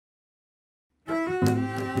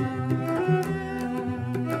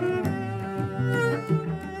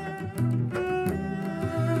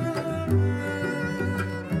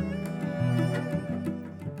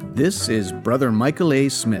This is Brother Michael A.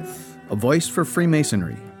 Smith, a voice for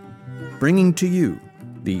Freemasonry, bringing to you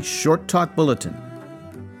the Short Talk Bulletin,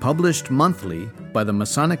 published monthly by the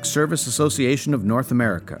Masonic Service Association of North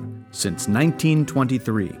America since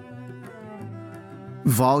 1923.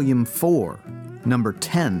 Volume 4, Number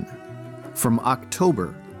 10, from October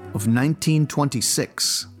of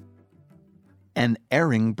 1926. An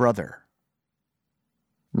Erring Brother.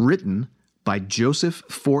 Written by Joseph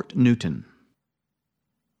Fort Newton.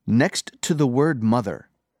 Next to the word mother,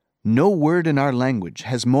 no word in our language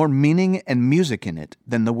has more meaning and music in it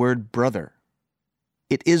than the word brother.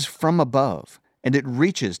 It is from above, and it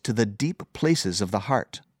reaches to the deep places of the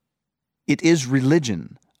heart. It is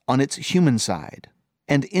religion on its human side,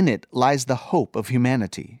 and in it lies the hope of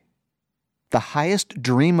humanity. The highest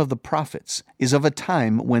dream of the prophets is of a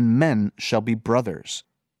time when men shall be brothers.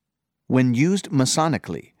 When used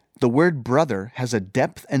Masonically, the word brother has a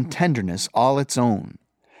depth and tenderness all its own,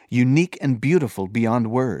 unique and beautiful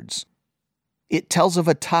beyond words. It tells of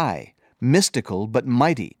a tie, mystical but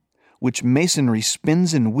mighty, which Masonry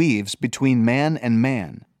spins and weaves between man and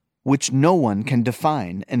man, which no one can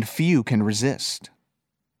define and few can resist.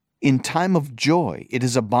 In time of joy, it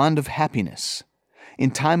is a bond of happiness.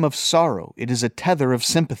 In time of sorrow, it is a tether of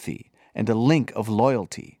sympathy and a link of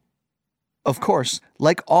loyalty. Of course,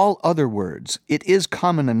 like all other words, it is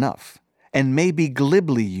common enough, and may be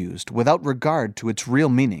glibly used without regard to its real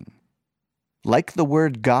meaning. Like the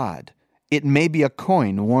word God, it may be a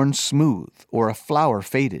coin worn smooth or a flower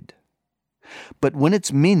faded. But when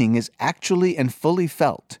its meaning is actually and fully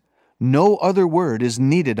felt, no other word is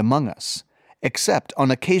needed among us, except on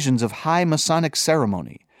occasions of high Masonic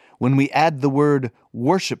ceremony, when we add the word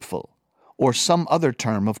worshipful or some other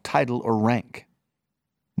term of title or rank.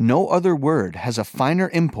 No other word has a finer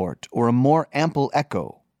import or a more ample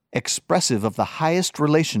echo, expressive of the highest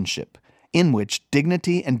relationship in which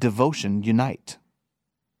dignity and devotion unite.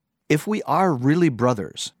 If we are really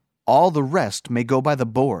brothers, all the rest may go by the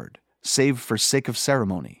board, save for sake of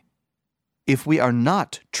ceremony. If we are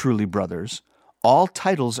not truly brothers, all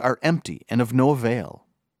titles are empty and of no avail.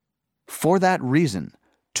 For that reason,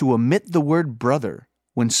 to omit the word brother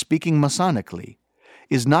when speaking Masonically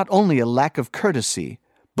is not only a lack of courtesy,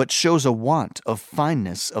 but shows a want of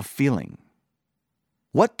fineness of feeling.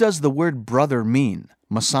 What does the word brother mean,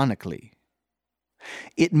 Masonically?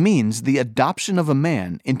 It means the adoption of a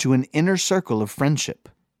man into an inner circle of friendship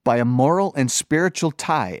by a moral and spiritual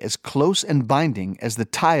tie as close and binding as the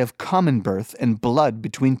tie of common birth and blood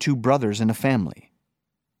between two brothers in a family.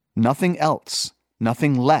 Nothing else,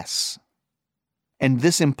 nothing less. And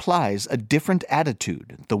this implies a different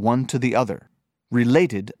attitude, the one to the other,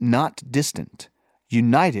 related, not distant,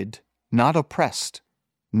 united, not oppressed,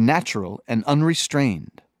 natural and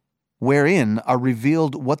unrestrained, wherein are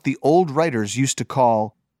revealed what the old writers used to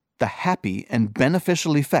call the happy and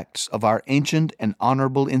beneficial effects of our ancient and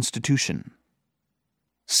honorable institution.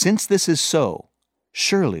 Since this is so,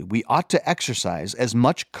 surely we ought to exercise as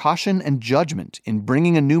much caution and judgment in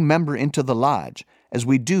bringing a new member into the lodge as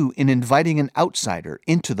we do in inviting an outsider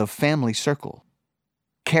into the family circle.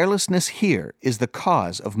 Carelessness here is the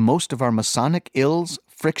cause of most of our Masonic ills,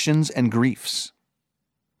 frictions, and griefs.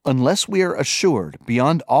 Unless we are assured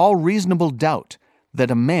beyond all reasonable doubt that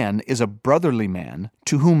a man is a brotherly man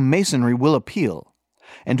to whom Masonry will appeal,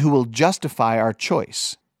 and who will justify our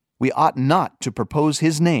choice, we ought not to propose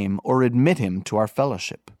his name or admit him to our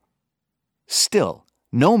fellowship. Still,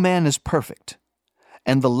 no man is perfect,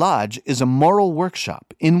 and the lodge is a moral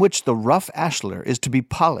workshop in which the rough ashlar is to be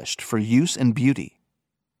polished for use and beauty.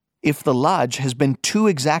 If the lodge has been too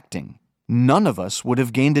exacting, none of us would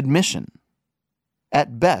have gained admission.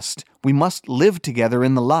 At best, we must live together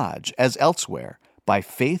in the lodge, as elsewhere, by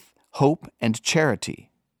faith, hope, and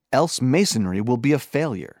charity, else Masonry will be a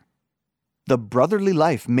failure. The brotherly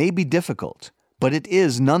life may be difficult, but it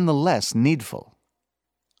is none the less needful.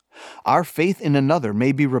 Our faith in another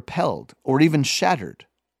may be repelled or even shattered.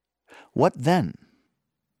 What then?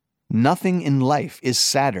 Nothing in life is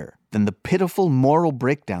sadder than the pitiful moral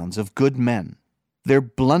breakdowns of good men, their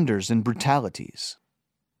blunders and brutalities.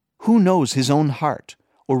 Who knows his own heart,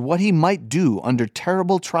 or what he might do under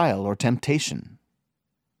terrible trial or temptation?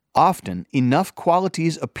 Often enough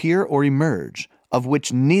qualities appear or emerge, of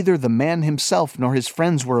which neither the man himself nor his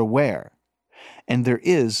friends were aware, and there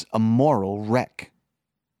is a moral wreck.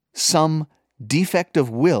 Some defect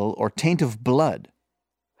of will or taint of blood,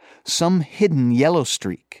 some hidden yellow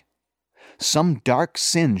streak, some dark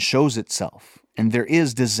sin shows itself, and there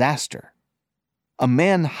is disaster. A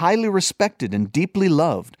man highly respected and deeply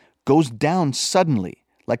loved goes down suddenly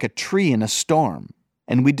like a tree in a storm,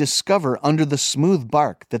 and we discover under the smooth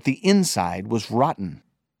bark that the inside was rotten.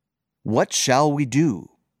 What shall we do?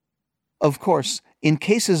 Of course, in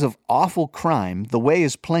cases of awful crime, the way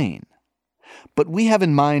is plain. But we have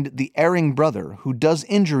in mind the erring brother who does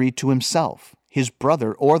injury to himself, his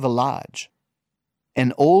brother, or the lodge.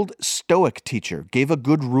 An old Stoic teacher gave a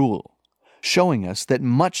good rule, showing us that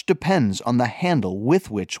much depends on the handle with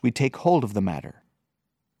which we take hold of the matter.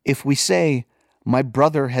 If we say, "My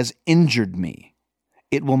brother has injured me,"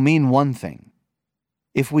 it will mean one thing.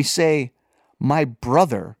 If we say, "My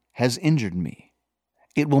brother has injured me,"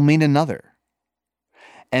 it will mean another.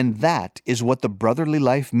 And that is what the brotherly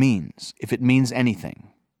life means, if it means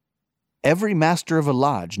anything. Every master of a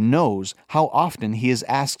lodge knows how often he is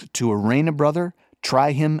asked to arraign a brother,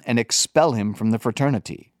 try him, and expel him from the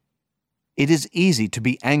fraternity. It is easy to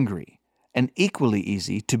be angry, and equally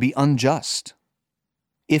easy to be unjust.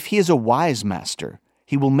 If he is a wise master,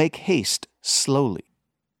 he will make haste slowly.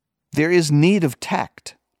 There is need of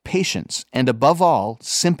tact, patience, and above all,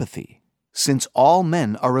 sympathy, since all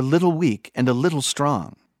men are a little weak and a little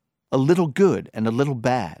strong, a little good and a little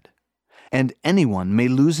bad, and anyone may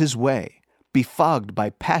lose his way, befogged by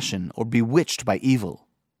passion or bewitched by evil.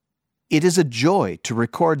 It is a joy to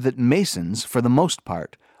record that Masons, for the most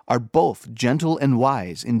part, are both gentle and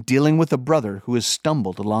wise in dealing with a brother who has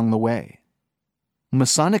stumbled along the way.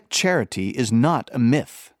 Masonic charity is not a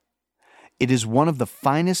myth. It is one of the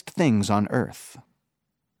finest things on earth.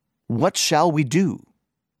 What shall we do?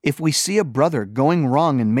 If we see a brother going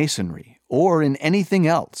wrong in Masonry, or in anything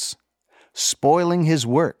else, spoiling his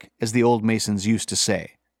work, as the old Masons used to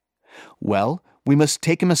say, well, we must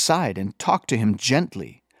take him aside and talk to him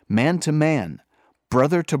gently, man to man,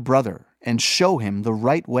 brother to brother, and show him the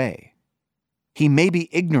right way. He may be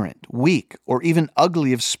ignorant, weak, or even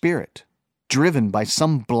ugly of spirit, driven by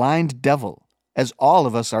some blind devil, as all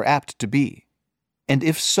of us are apt to be. And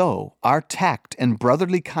if so, our tact and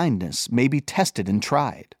brotherly kindness may be tested and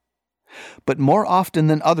tried. But more often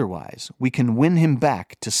than otherwise, we can win him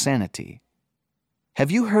back to sanity.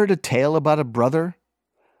 Have you heard a tale about a brother?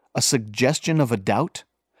 A suggestion of a doubt?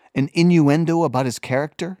 An innuendo about his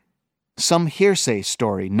character? Some hearsay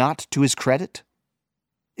story not to his credit?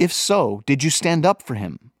 If so, did you stand up for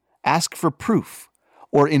him, ask for proof,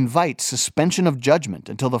 or invite suspension of judgment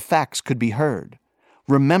until the facts could be heard,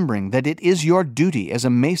 remembering that it is your duty as a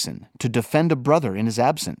Mason to defend a brother in his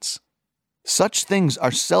absence? Such things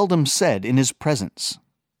are seldom said in his presence.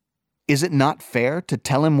 Is it not fair to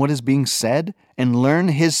tell him what is being said and learn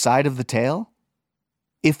his side of the tale?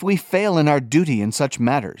 If we fail in our duty in such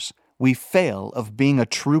matters, we fail of being a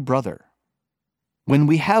true brother. When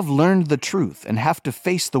we have learned the truth and have to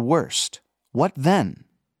face the worst, what then?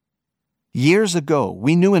 Years ago,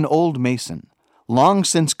 we knew an old Mason, long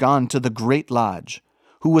since gone to the Great Lodge,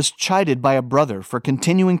 who was chided by a brother for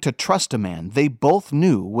continuing to trust a man they both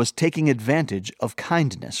knew was taking advantage of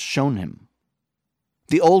kindness shown him.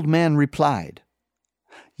 The old man replied,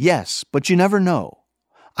 "Yes, but you never know.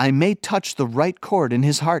 I may touch the right chord in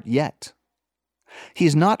his heart yet.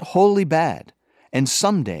 He's not wholly bad, and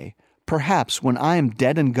someday, perhaps when I am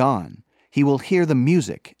dead and gone, he will hear the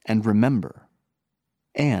music and remember."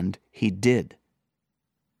 And he did.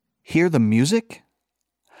 Hear the music?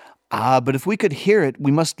 But if we could hear it,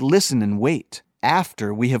 we must listen and wait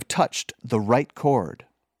after we have touched the right chord.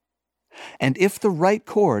 And if the right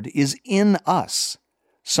chord is in us,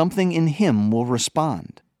 something in him will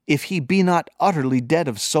respond, if he be not utterly dead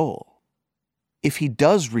of soul. If he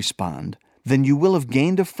does respond, then you will have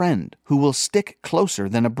gained a friend who will stick closer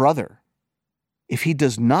than a brother. If he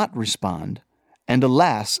does not respond, and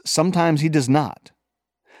alas, sometimes he does not,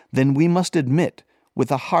 then we must admit,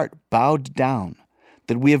 with a heart bowed down,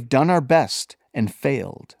 that we have done our best and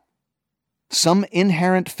failed. Some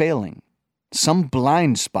inherent failing, some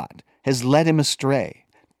blind spot has led him astray,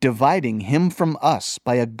 dividing him from us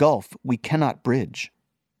by a gulf we cannot bridge.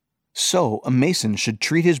 So a Mason should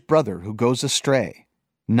treat his brother who goes astray,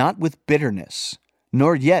 not with bitterness,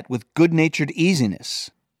 nor yet with good-natured easiness,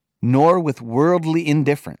 nor with worldly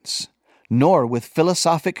indifference, nor with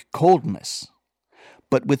philosophic coldness,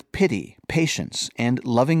 but with pity, patience, and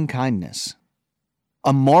loving kindness.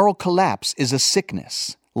 A moral collapse is a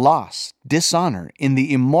sickness, loss, dishonor in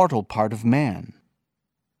the immortal part of man.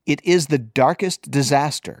 It is the darkest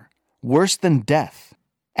disaster, worse than death,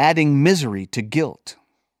 adding misery to guilt.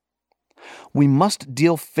 We must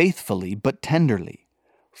deal faithfully but tenderly,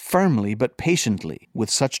 firmly but patiently with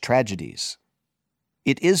such tragedies.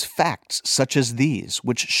 It is facts such as these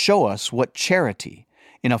which show us what charity,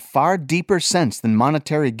 in a far deeper sense than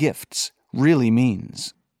monetary gifts, really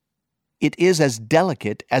means. It is as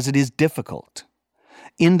delicate as it is difficult,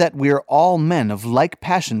 in that we are all men of like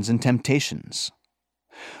passions and temptations.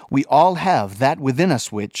 We all have that within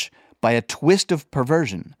us which, by a twist of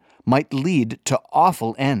perversion, might lead to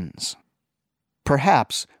awful ends.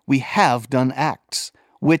 Perhaps we have done acts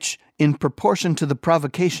which, in proportion to the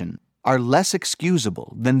provocation, are less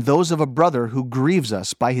excusable than those of a brother who grieves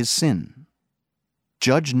us by his sin.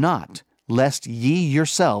 Judge not, lest ye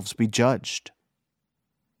yourselves be judged.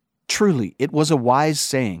 Truly, it was a wise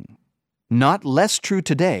saying, not less true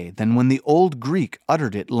today than when the old Greek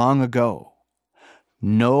uttered it long ago.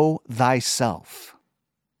 Know thyself.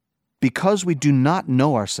 Because we do not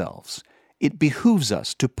know ourselves, it behooves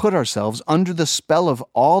us to put ourselves under the spell of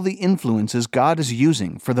all the influences God is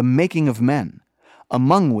using for the making of men,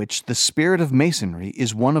 among which the spirit of Masonry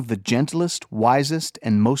is one of the gentlest, wisest,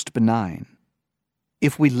 and most benign.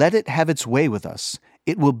 If we let it have its way with us,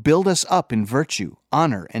 it will build us up in virtue,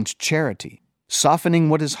 honor, and charity, softening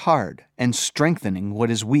what is hard and strengthening what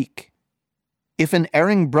is weak. If an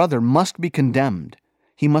erring brother must be condemned,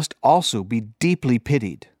 he must also be deeply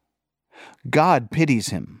pitied. God pities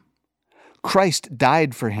him. Christ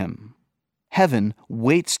died for him. Heaven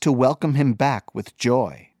waits to welcome him back with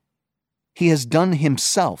joy. He has done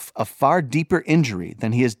himself a far deeper injury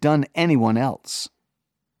than he has done anyone else.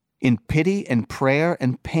 In pity and prayer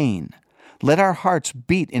and pain, let our hearts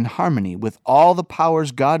beat in harmony with all the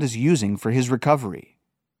powers God is using for his recovery.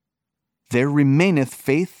 There remaineth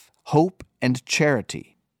faith, hope, and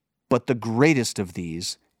charity, but the greatest of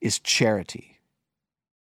these is charity.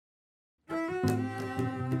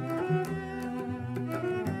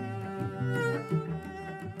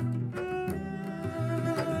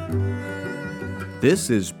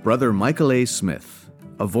 This is Brother Michael A. Smith,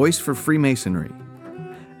 a voice for Freemasonry,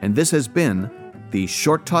 and this has been the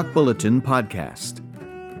Short Talk Bulletin Podcast,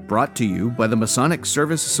 brought to you by the Masonic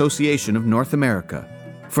Service Association of North America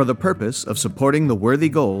for the purpose of supporting the worthy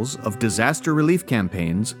goals of disaster relief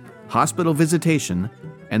campaigns, hospital visitation,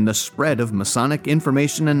 and the spread of Masonic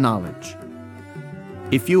information and knowledge.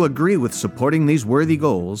 If you agree with supporting these worthy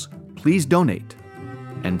goals, please donate,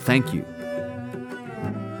 and thank you.